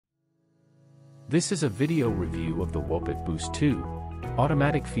This is a video review of the WOpet Boost 2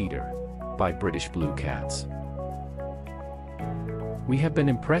 automatic feeder by British Blue Cats. We have been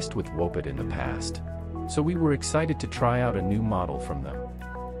impressed with WOpet in the past, so we were excited to try out a new model from them.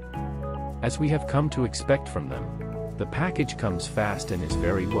 As we have come to expect from them, the package comes fast and is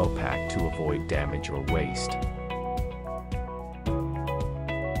very well packed to avoid damage or waste.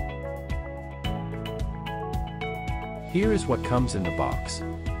 Here is what comes in the box.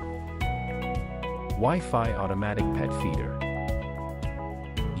 Wi-Fi automatic pet feeder.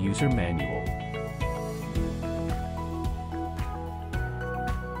 User manual.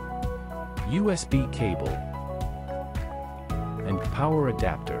 USB cable. And power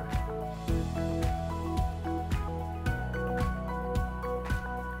adapter.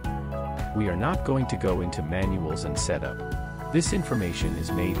 We are not going to go into manuals and setup. This information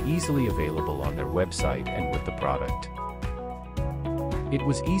is made easily available on their website and with the product. It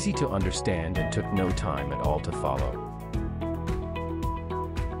was easy to understand and took no time at all to follow.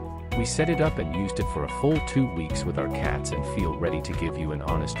 We set it up and used it for a full 2 weeks with our cats and feel ready to give you an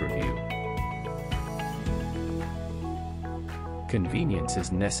honest review. Convenience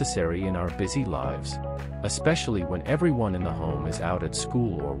is necessary in our busy lives, especially when everyone in the home is out at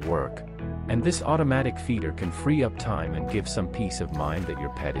school or work, and this automatic feeder can free up time and give some peace of mind that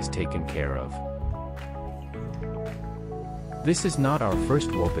your pet is taken care of. This is not our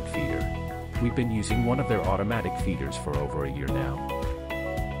first WOpet feeder. We've been using one of their automatic feeders for over a year now.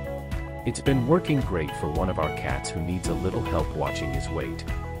 It's been working great for one of our cats who needs a little help watching his weight.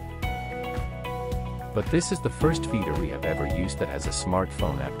 But this is the first feeder we have ever used that has a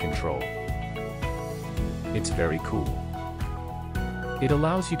smartphone app control. It's very cool. It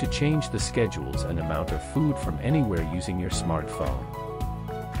allows you to change the schedules and amount of food from anywhere using your smartphone.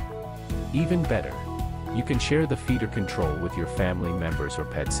 Even better, you can share the feeder control with your family members or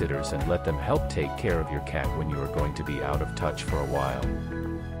pet sitters and let them help take care of your cat when you are going to be out of touch for a while.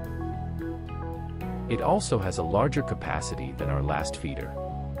 It also has a larger capacity than our last feeder.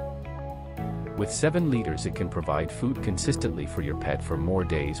 With 7 liters, it can provide food consistently for your pet for more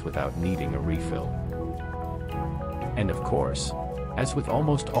days without needing a refill. And of course, as with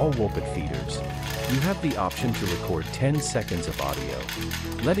almost all WOpet feeders, you have the option to record 10 seconds of audio,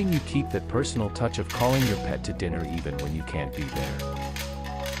 letting you keep that personal touch of calling your pet to dinner even when you can't be there.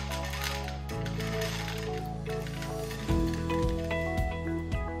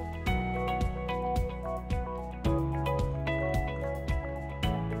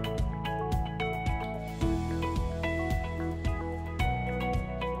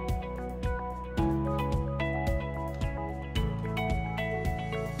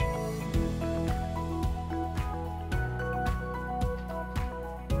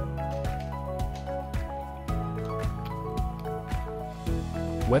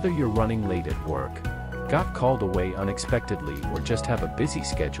 Whether you're running late at work, got called away unexpectedly, or just have a busy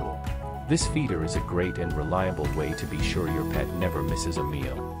schedule, this feeder is a great and reliable way to be sure your pet never misses a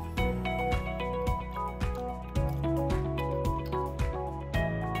meal.